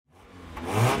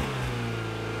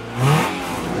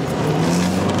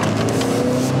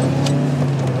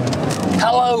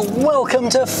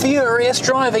Welcome to Furious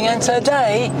Driving, and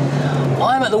today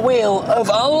I'm at the wheel of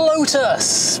a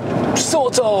Lotus.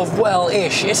 Sort of,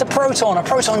 well-ish. It's a Proton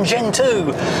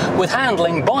Gen2 with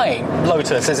handling by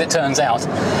Lotus, as it turns out.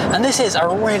 And this is a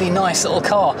really nice little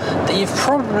car that you've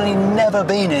probably never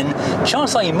been in.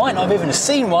 Chances are you might not have even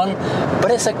seen one,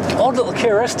 but it's an odd little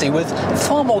curiosity with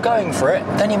far more going for it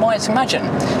than you might imagine.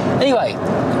 Anyway,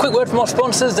 quick word from our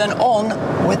sponsors, then on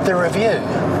with the review.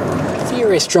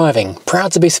 Furious Driving,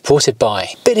 proud to be supported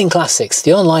by Bidding Classics,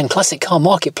 the online classic car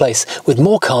marketplace with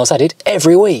more cars added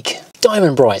every week.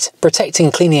 Diamond Bright, protecting,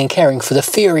 cleaning and caring for the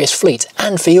Furious fleet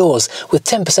and for yours with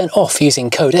 10% off using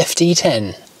code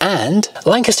FD10. And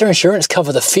Lancaster Insurance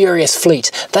cover the Furious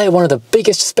fleet. They are one of the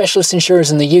biggest specialist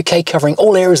insurers in the UK, covering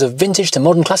all areas of vintage to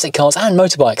modern classic cars and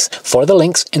motorbikes. Follow the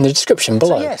links in the description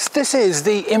below. So yes, this is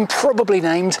the improbably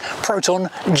named Proton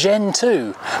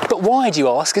Gen2. But why, do you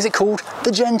ask, is it called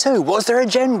the Gen2? Was there a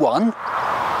Gen 1?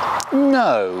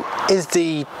 No, is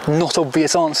the not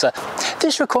obvious answer.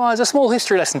 This requires a small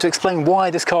history lesson to explain why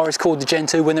this car is called the Gen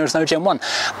 2 when there is no Gen 1.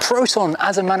 Proton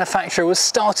as a manufacturer was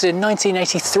started in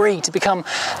 1983 to become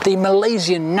the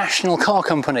Malaysian national car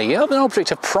company, an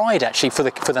object of pride actually for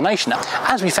the nation.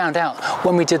 As we found out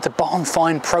when we did the barn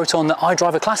find Proton that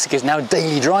iDriver Classic is now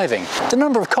daily driving. The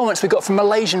number of comments we got from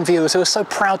Malaysian viewers who are so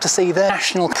proud to see their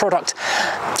national product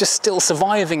just still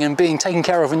surviving and being taken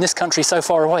care of in this country so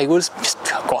far away was just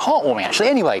quite heartwarming actually.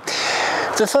 Anyway,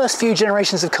 the first few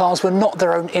generations of cars were not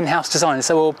their own in-house designs.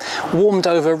 They were warmed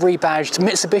over, rebadged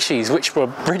Mitsubishis, which were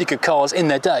really good cars in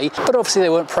their day, but obviously they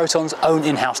weren't Proton's own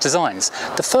in-house designs.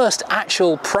 The first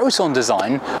actual Proton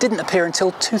design didn't appear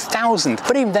until 2000,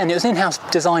 but even then it was an in-house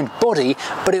designed body,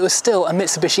 but it was still a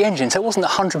Mitsubishi engine, so it wasn't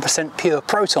 100% pure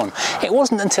Proton. It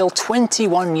wasn't until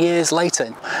 21 years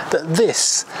later that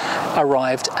this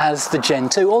arrived as the Gen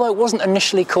 2, although it wasn't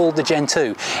initially called the Gen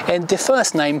 2. And the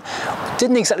first name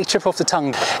didn't exactly trip off the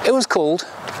tongue. It was called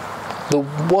the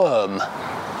Worm.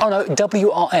 Oh no,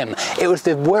 WRM. It was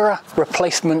the Wirra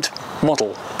replacement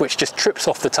model, which just trips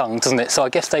off the tongue, doesn't it? So I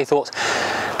guess they thought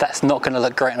that's not going to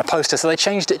look great on a poster, so they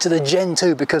changed it to the Gen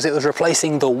 2 because it was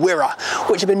replacing the Wirra,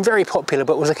 which had been very popular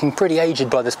but was looking pretty aged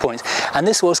by this point. And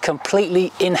this was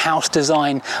completely in-house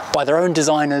design by their own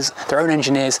designers, their own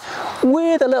engineers,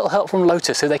 with a little help from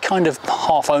Lotus, who they kind of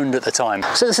half-owned at the time.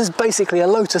 So this is basically a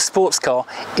Lotus sports car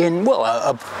in, well,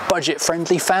 a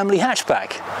budget-friendly family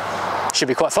hatchback. Should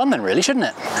be quite fun then, really, shouldn't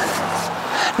it?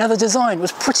 Now, the design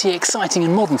was pretty exciting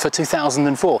and modern for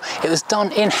 2004. It was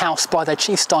done in-house by their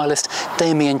chief stylist,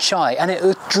 Damien Chai, and it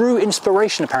drew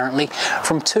inspiration, apparently,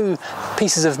 from two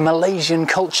pieces of Malaysian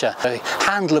culture, the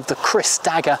handle of the Chris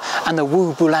dagger and the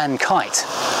Wu Bulan kite.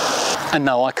 And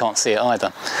no, I can't see it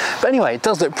either. But anyway, it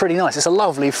does look pretty nice. It's a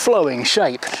lovely flowing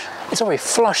shape. It's very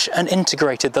flush and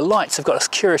integrated. The lights have got a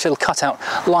curious little cutout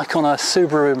like on a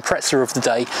Subaru Impreza of the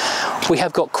day. We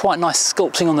have got quite nice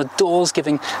sculpting on the doors,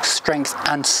 giving strength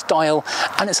and style,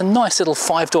 and it's a nice little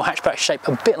 5-door hatchback shape,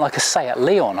 a bit like a Seat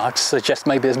Leon. I'd suggest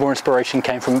maybe there's more inspiration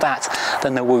came from that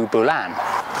than the Wu Bulan.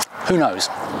 Who knows?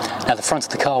 Now, the front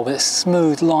of the car with its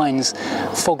smooth lines,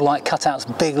 fog-light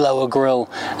cutouts, big lower grille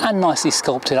and nicely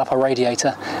sculpted upper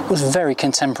radiator was very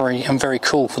contemporary and very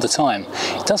cool for the time.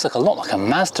 It does look a lot like a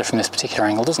Mazda from this particular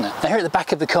angle, doesn't it? Now, here at the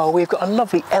back of the car we've got a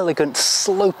lovely elegant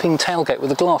sloping tailgate where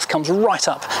the glass comes right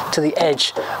up to the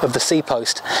edge of the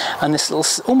C-post, and this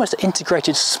little almost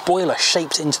integrated spoiler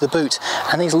shaped into the boot,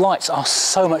 and these lights are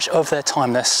so much of their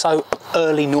time. They're so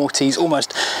early noughties,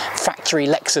 almost factory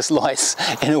Lexus lights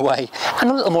in a way, and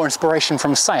a little more inspiration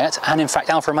from Seat, and in fact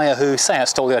Alfa Romeo, who Seat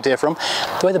stole the idea from.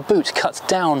 The way the boot cuts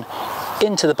down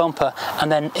into the bumper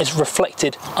and then is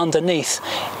reflected underneath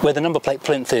where the number plate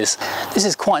plinth is. This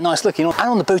is quite nice looking. And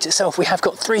on the boot itself we have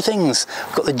got three things.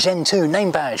 We've got the Gen 2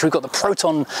 name badge, we've got the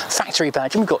Proton factory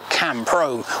badge, and we've got Cam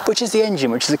Pro, which is the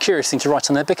engine, which is a curious thing to write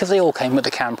on there because they all came with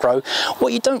the Cam Pro.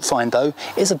 What you don't find though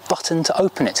is a button to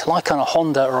open it. Like on a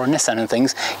Honda or a Nissan and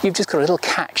things, you've just got a little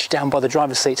catch down by the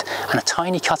driver's seat and a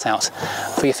tiny cutout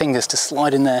for your fingers to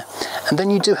slide in there. And then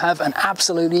you do have an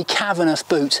absolutely cavernous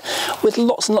boot with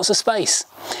lots and lots of space,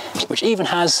 which even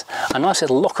has a nice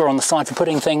little locker on the side for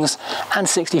putting things and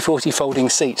 60/40 folding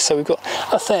seats, so we've got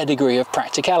a fair degree of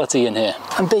practicality in here.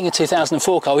 And being a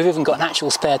 2004 car, we've even got an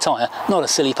actual spare tyre, not a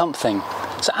silly pump thing.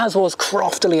 So as was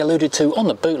craftily alluded to on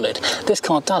the boot lid, this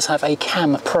car does have a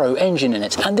Cam Pro engine in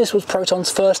it, and this was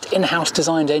Proton's first in-house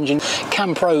designed engine.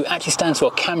 Cam Pro actually stands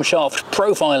for camshaft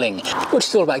profiling, which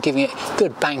is all about giving it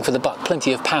good bang for the buck,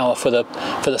 plenty of power for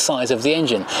the size of the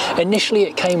engine. Initially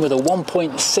it came with a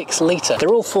 1.6 litre. They're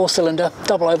all 4-cylinder,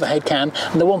 double overhead cam,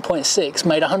 and the 1.6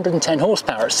 made 110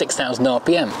 horsepower at 6,000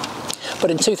 RPM.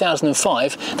 But in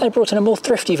 2005, they brought in a more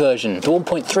thrifty version, the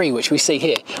 1.3, which we see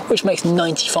here, which makes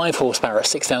 95 horsepower at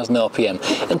 6,000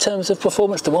 RPM. In terms of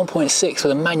performance, the 1.6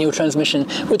 with a manual transmission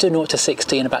would do 0 to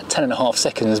 60 in about 10.5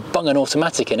 seconds, bung an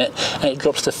automatic in it, and it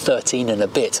drops to 13 and a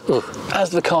bit. Ugh. As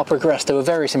the car progressed, there were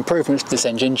various improvements to this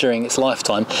engine during its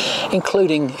lifetime,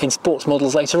 including in sports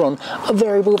models later on, a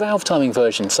variable valve timing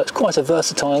version, so it's quite a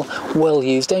versatile,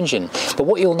 well-used engine. But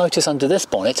what you'll notice under this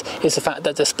bonnet is the fact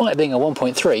that despite being a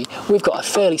 1.3, we've got a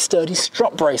fairly sturdy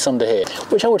strut brace under here,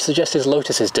 which I would suggest is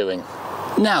Lotus is doing.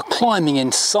 Now, climbing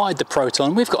inside the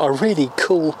Proton, we've got a really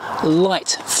cool,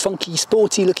 light, funky,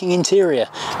 sporty looking interior.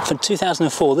 From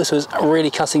 2004, this was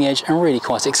really cutting edge and really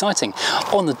quite exciting.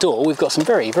 On the door, we've got some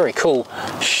very, very cool,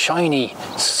 shiny,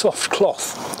 soft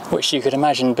cloth, which you could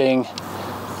imagine being...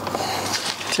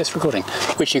 Just recording,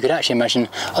 which you could actually imagine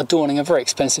adorning a very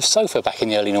expensive sofa back in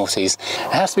the early noughties.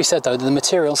 It has to be said though that the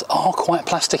materials are quite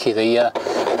plasticky.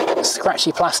 The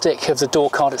scratchy plastic of the door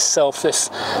card itself, this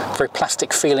very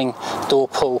plastic feeling door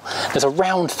pull. There's a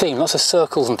round theme, lots of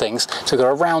circles and things, so we've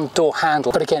got a round door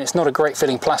handle, but again it's not a great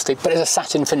feeling plastic, but it's a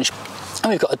satin finish. And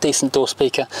we've got a decent door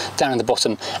speaker down in the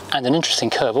bottom and an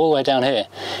interesting curve all the way down here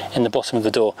in the bottom of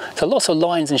the door. So lots of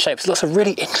lines and shapes, lots of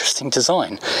really interesting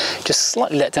design, just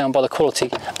slightly let down by the quality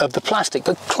of the plastic.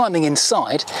 But climbing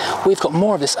inside, we've got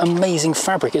more of this amazing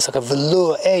fabric. It's like a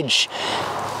velour edge,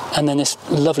 and then this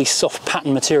lovely soft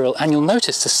pattern material, and you'll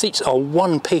notice the seats are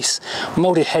one piece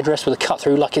moulded headrest with a cut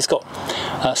through, like it's got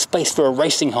space for a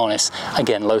racing harness.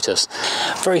 Again, Lotus.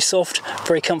 Very soft,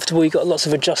 very comfortable. You've got lots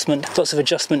of adjustment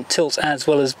tilts as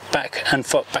well as backs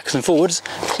and forwards.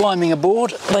 Climbing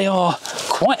aboard, they are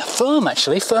quite firm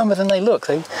actually, firmer than they look.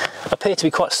 They appear to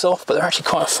be quite soft, but they're actually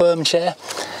quite a firm chair.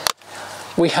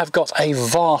 We have got a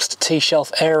vast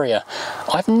T-shelf area.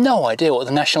 I have no idea what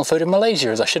the national food of Malaysia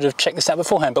is. I should have checked this out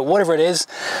beforehand, but whatever it is,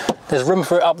 there's room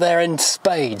for it up there in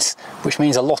spades, which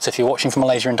means a lot if you're watching from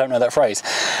Malaysia and don't know that phrase.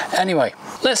 Anyway,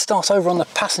 let's start over on the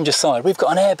passenger side. We've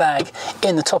got an airbag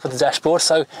in the top of the dashboard,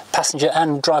 so passenger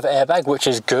and driver airbag, which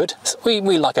is good. We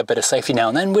like a bit of safety now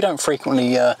and then. We don't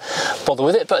frequently bother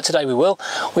with it, but today we will.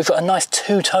 We've got a nice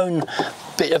two-tone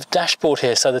bit of dashboard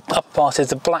here, so the upper part is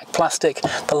the black plastic,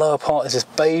 the lower part is this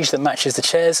beige that matches the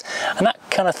chairs, and that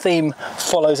kind of theme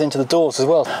follows into the doors as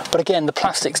well. But again, the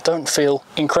plastics don't feel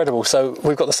incredible, so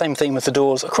we've got the same theme with the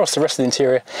doors across the rest of the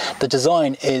interior. The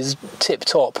design is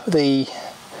tip-top, the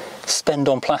spend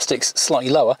on plastics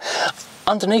slightly lower.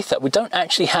 Underneath that, we don't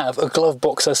actually have a glove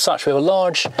box as such. We have a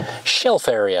large shelf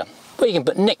area where you can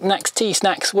put knick-knacks, tea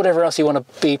snacks, whatever else you want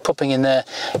to be popping in there.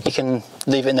 You can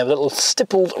leave it in there with a little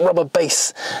stippled rubber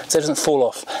base so it doesn't fall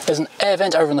off. There's an air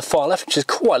vent over on the far left, which is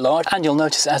quite large, and you'll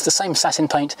notice it has the same satin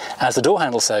paint as the door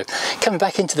handle. So coming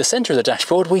back into the centre of the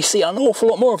dashboard, we see an awful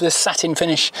lot more of this satin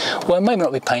finish. Well, it may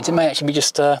not be paint, it may actually be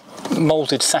just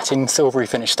moulded satin silvery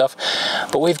finish stuff.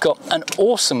 But we've got an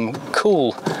awesome,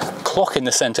 cool clock in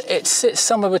the centre. It sits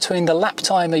somewhere between the lap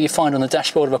timer you find on the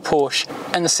dashboard of a Porsche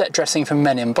and the set dressing from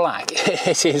Men in Black.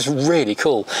 It is really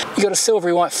cool. You've got a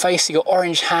silvery white face, you've got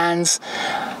orange hands,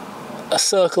 a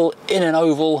circle in an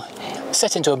oval,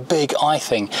 set into a big eye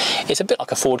thing. It's a bit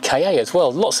like a Ford KA as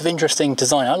well. Lots of interesting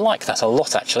design. I like that a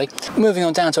lot actually. Moving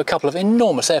on down to a couple of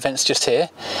enormous air vents just here,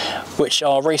 which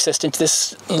are recessed into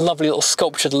this lovely little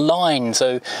sculptured line.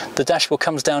 So the dashboard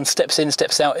comes down, steps in,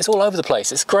 steps out. It's all over the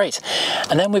place. It's great.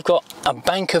 And then we've got a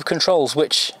bank of controls,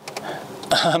 which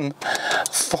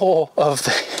four of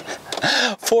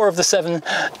the 7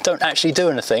 don't actually do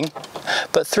anything,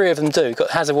 but 3 of them do.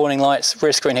 Got hazard warning lights,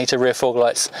 rear screen heater, rear fog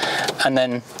lights, and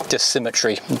then just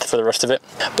symmetry for the rest of it.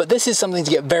 But this is something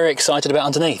to get very excited about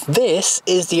underneath. This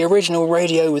is the original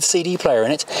radio with CD player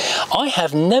in it. I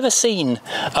have never seen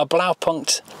a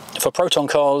Blaupunkt for Proton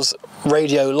cars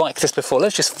radio like this before.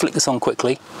 Let's just flick this on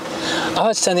quickly. I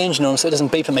had to turn the engine on so it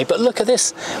doesn't beep at me, but look at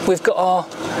this. We've got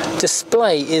our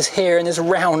display is here in this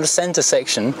round centre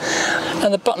section,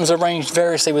 and the buttons are arranged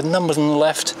variously with numbers on the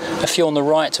left, a few on the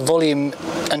right, volume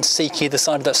and C key either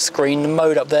side of that screen, the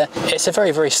mode up there. It's a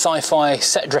very, very sci-fi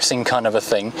set dressing kind of a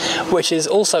thing, which is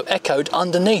also echoed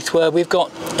underneath, where we've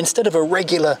got, instead of a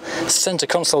regular centre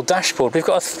console dashboard, we've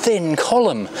got a thin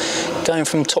column going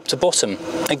from top to bottom,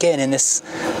 again in this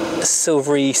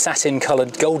silvery satin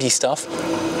coloured goldy stuff.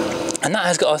 And that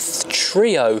has got a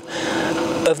trio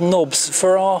of knobs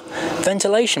for our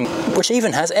ventilation, which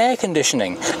even has air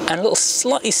conditioning, and a little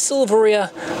slightly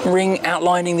silverier ring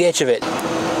outlining the edge of it,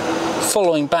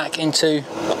 following back into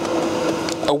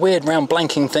a weird round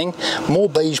blanking thing, more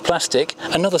beige plastic,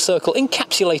 another circle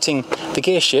encapsulating the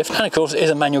gear shift, and of course it is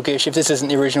a manual gear shift. This isn't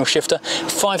the original shifter.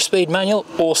 5-speed manual,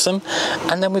 awesome.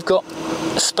 And then we've got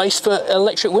space for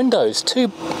electric windows,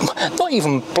 two, not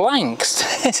even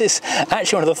blanks. This is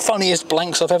actually one of the funniest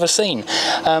blanks I've ever seen.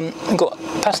 We've got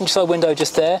passenger side window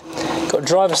just there, got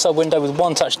driver's side window with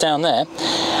one touch down there,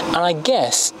 and I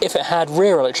guess if it had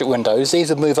rear electric windows, these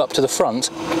would move up to the front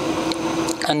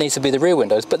and these would be the rear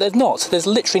windows, but there's not. There's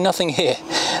literally nothing here.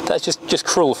 That's just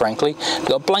cruel, frankly. We've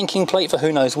got a blanking plate for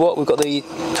who knows what. We've got the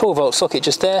 12-volt socket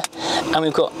just there, and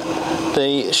we've got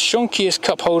the shonkiest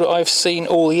cup holder I've seen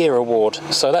all year award.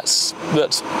 So that's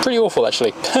pretty awful,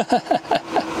 actually.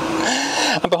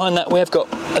 And behind that we have got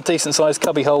a decent sized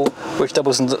cubby hole which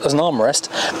doubles as an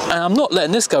armrest, and I'm not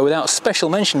letting this go without special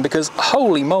mention, because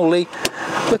holy moly,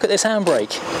 look at this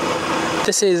handbrake.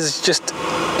 This is just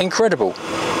incredible.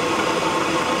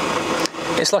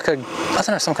 It's like a, I don't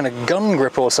know, some kind of gun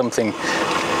grip or something.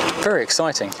 Very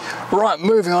exciting. Right,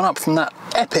 moving on up from that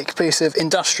epic piece of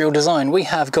industrial design, we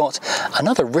have got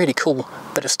another really cool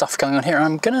bit of stuff going on here.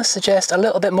 I'm going to suggest a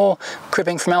little bit more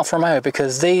cribbing from Alfa Romeo,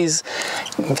 because these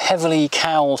heavily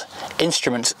cowled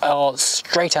instruments are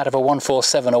straight out of a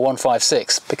 147 or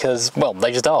 156, because, well,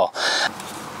 they just are.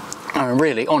 I mean,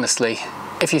 really, honestly,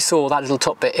 if you saw that little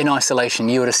top bit in isolation,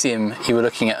 you would assume you were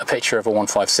looking at a picture of a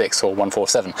 156 or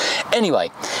 147.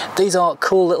 Anyway, these are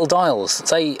cool little dials.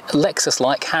 They,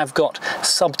 Lexus-like, have got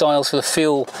sub-dials for the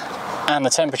fuel and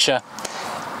the temperature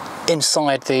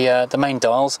inside the main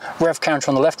dials. Rev counter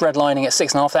on the left, redlining at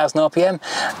 6,500 RPM,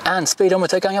 and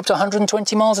speedometer going up to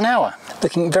 120 miles an hour.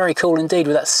 Looking very cool indeed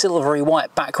with that silvery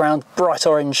white background, bright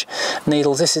orange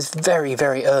needles. This is very,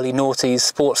 very early noughties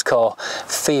sports car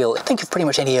feel. Think of pretty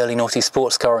much any early noughties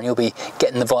sports car and you'll be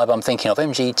getting the vibe I'm thinking of.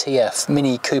 MG TF,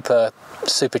 Mini Cooper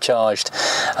supercharged,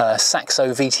 Saxo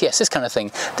VTS, this kind of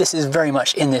thing. This is very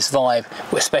much in this vibe,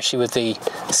 especially with the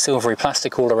silvery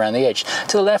plastic all around the edge.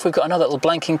 To the left we've got another little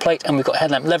blanking plate, and we've got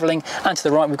headlamp levelling, and to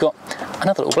the right we've got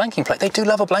another little blanking plate. They do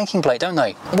love a blanking plate, don't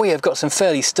they? We have got some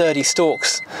fairly sturdy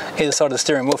stalks either side of the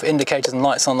steering wheel, for indicators and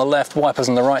lights on the left, wipers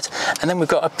on the right, and then we've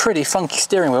got a pretty funky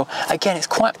steering wheel. Again, it's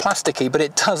quite plasticky, but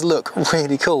it does look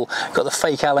really cool. We've got the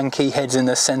fake Allen key heads in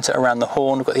the centre around the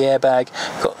horn, we've got the airbag,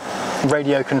 we've got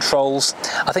radio controls.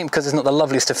 I think because it's not the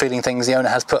loveliest of feeling things, the owner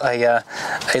has put a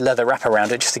leather wrap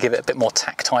around it just to give it a bit more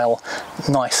tactile,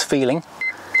 nice feeling.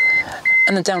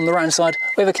 And then down on the right hand side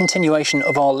we have a continuation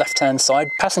of our left hand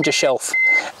side passenger shelf,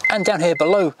 and down here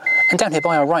below and down here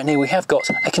by our right knee we have got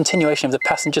a continuation of the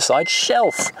passenger side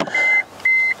shelf.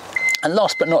 And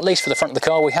last but not least, for the front of the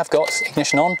car we have got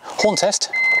ignition on, horn test.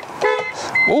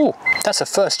 Ooh, that's a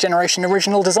first generation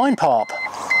original design parp.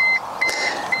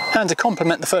 And to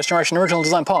complement the first generation original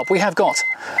design parp we have got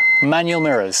manual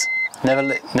mirrors. Never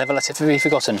let it be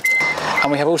forgotten.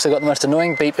 And we have also got the most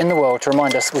annoying beep in the world to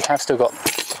remind us we have still got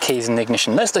keys in the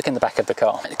ignition. Let's look in the back of the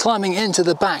car. Climbing into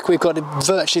the back we've got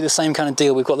virtually the same kind of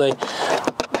deal. We've got the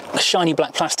shiny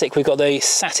black plastic, we've got the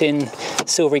satin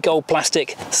silvery gold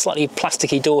plastic, slightly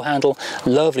plasticky door handle,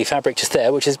 lovely fabric just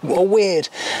there, which is a weird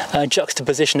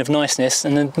juxtaposition of niceness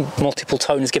and then multiple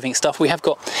tones giving it stuff. We have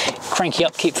got cranky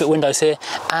up keep fit windows here,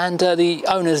 and the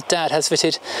owner's dad has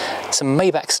fitted some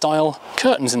Maybach style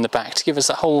curtains in the back to give us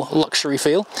a whole luxury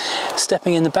feel.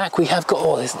 Stepping in the back we have got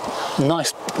all these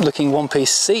nice looking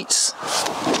one-piece seats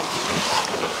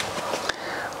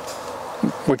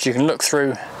which you can look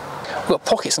through. We've got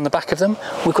pockets on the back of them.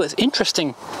 We've got this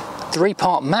interesting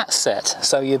 3-part mat set,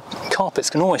 so your carpets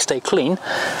can always stay clean.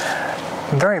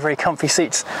 Very, very comfy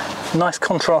seats, nice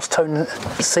contrast tone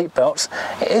seat belts.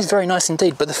 It is very nice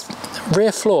indeed, but the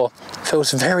rear floor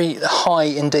feels very high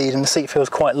indeed, and the seat feels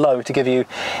quite low to give you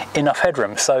enough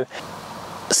headroom. So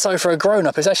for a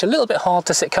grown-up it's actually a little bit hard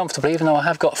to sit comfortably, even though I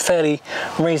have got fairly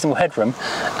reasonable headroom,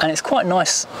 and it's quite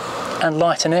nice and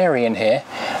light and airy in here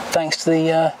thanks to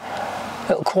the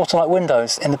little quarter-light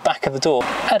windows in the back of the door,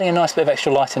 adding a nice bit of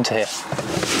extra light into here.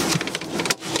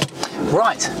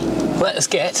 Right, let us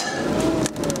get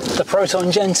the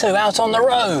Proton Gen 2 out on the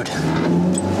road.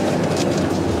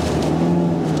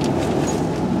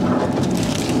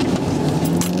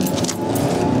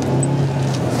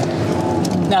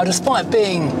 Now, despite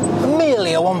being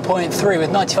merely a 1.3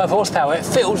 with 95 horsepower, it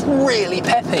feels really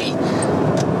peppy.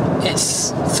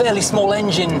 Its fairly small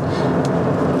engine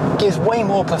gives way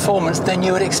more performance than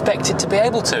you would expect it to be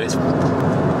able to.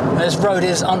 This road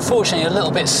is unfortunately a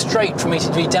little bit straight for me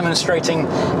to be demonstrating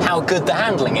how good the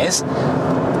handling is,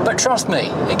 but trust me,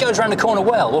 it goes around the corner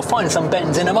well. We'll find some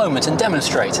bends in a moment and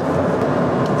demonstrate.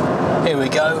 Here we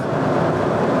go.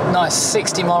 Nice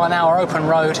 60 mile an hour open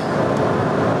road.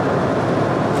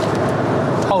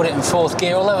 hold it in 4th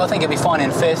gear, although I think it'd be fine in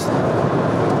 5th.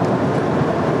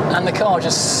 And the car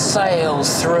just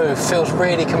sails through, feels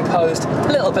really composed, a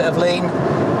little bit of lean,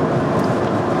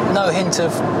 no hint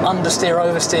of understeer,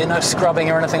 oversteer, no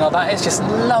scrubbing or anything like that. It's just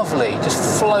lovely,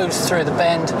 just flows through the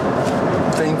bend,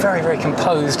 feeling very, very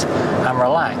composed and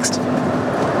relaxed.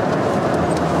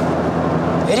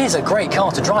 It is a great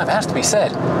car to drive, it has to be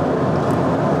said.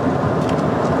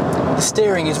 The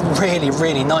steering is really,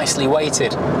 really nicely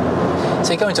weighted.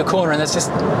 So you go into a corner and there's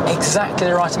just exactly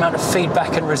the right amount of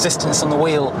feedback and resistance on the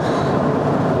wheel.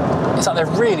 It's like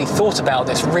they've really thought about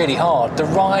this really hard. The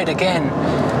ride, again,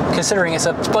 considering it's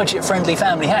a budget-friendly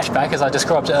family hatchback, as I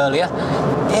described earlier,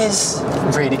 is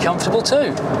really comfortable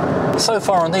too. So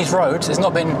far on these roads, it's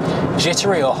not been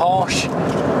jittery or harsh.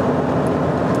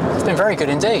 It's been very good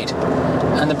indeed.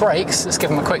 And the brakes, let's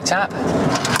give them a quick tap.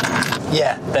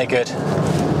 Yeah, they're good.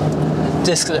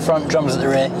 Discs at the front, drums at the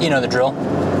rear, you know the drill.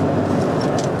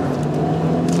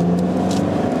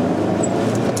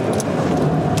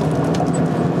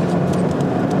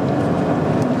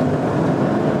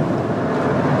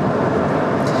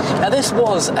 This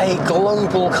was a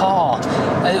global car,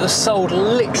 and it was sold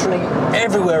literally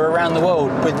everywhere around the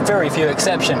world with very few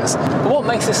exceptions. But what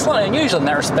makes this slightly unusual in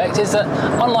that respect is that,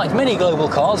 unlike many global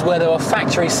cars where there were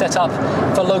factories set up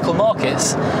for local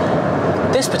markets,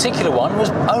 this particular one was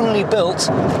only built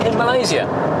in Malaysia.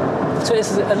 So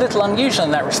it's a little unusual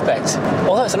in that respect.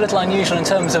 Although it's a little unusual in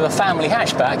terms of a family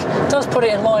hatchback, it does put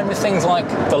it in line with things like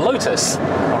the Lotus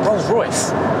or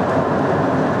Rolls-Royce.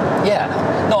 Yeah,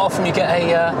 not often you get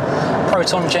a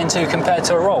Proton Gen2 compared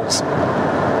to a Rolls,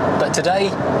 but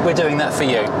today we're doing that for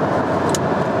you.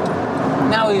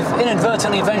 Now we've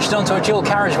inadvertently ventured onto a dual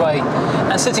carriageway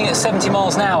and sitting at 70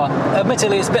 miles an hour.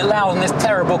 Admittedly, it's a bit loud on this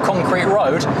terrible concrete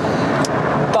road,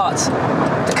 but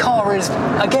the car is,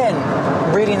 again,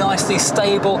 really nicely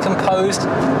stable, composed.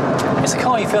 It's a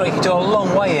car you feel like you could do a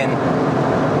long way in,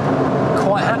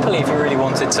 quite happily if you really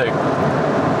wanted to.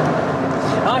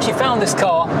 I actually found this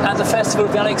car at the Festival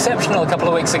of the Unexceptional a couple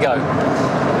of weeks ago.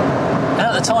 And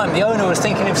at the time, the owner was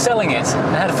thinking of selling it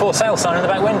and had a for sale sign in the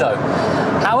back window.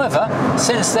 However,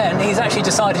 since then, he's actually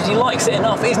decided he likes it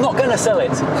enough, he's not going to sell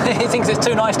it. He thinks it's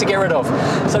too nice to get rid of,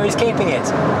 so he's keeping it.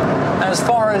 And as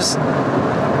far as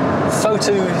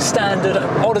photo standard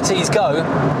oddities go,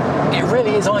 it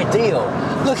really is ideal.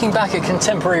 Looking back at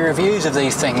contemporary reviews of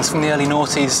these things from the early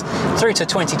noughties through to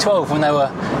 2012 when they were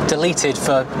deleted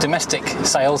for domestic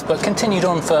sales but continued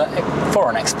on for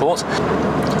foreign export,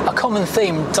 a common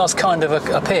theme does kind of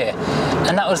appear,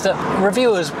 and that was that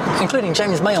reviewers, including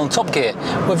James May on Top Gear,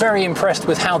 were very impressed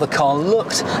with how the car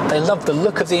looked. They loved the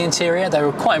look of the interior, they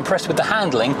were quite impressed with the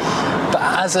handling, but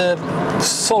as a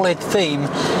solid theme,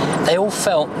 they all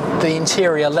felt the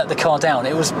interior let the car down.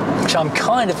 It was, which I'm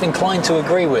kind of inclined to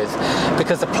agree with,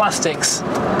 because the plastics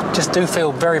just do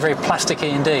feel very, very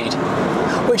plasticky indeed,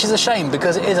 which is a shame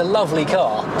because it is a lovely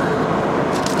car,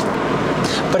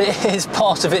 but it is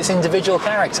part of its individual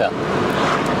character.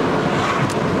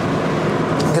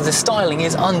 Because the styling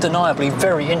is undeniably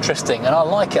very interesting and I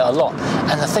like it a lot,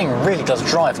 and the thing really does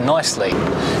drive nicely.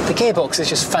 The gearbox is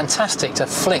just fantastic to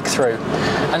flick through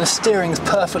and the steering's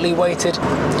perfectly weighted.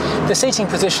 The seating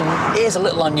position is a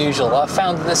little unusual. I've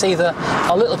found that it's either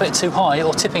a little bit too high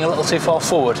or tipping a little too far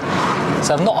forward.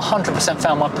 So I've not 100%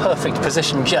 found my perfect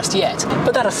position just yet,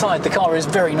 but that aside, the car is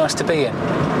very nice to be in.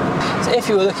 So if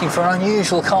you were looking for an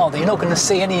unusual car that you're not going to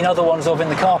see any other ones of in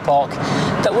the car park,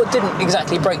 that didn't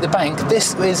exactly break the bank,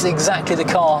 this is exactly the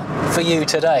car for you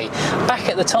today. Back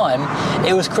at the time,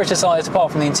 it was criticised,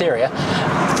 apart from the interior,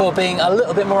 for being a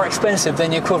little bit more expensive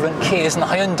than the equivalent Kias and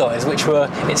Hyundais, which were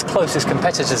its closest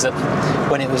competitors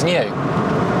when it was new.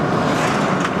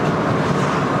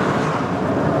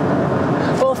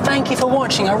 Thank you for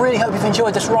watching. I really hope you've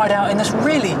enjoyed this ride out in this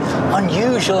really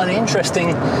unusual and interesting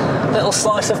little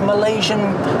slice of Malaysian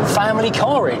family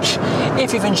carriage.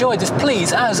 If you've enjoyed this,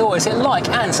 please, as always, hit like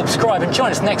and subscribe and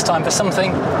join us next time for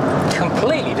something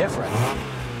completely different.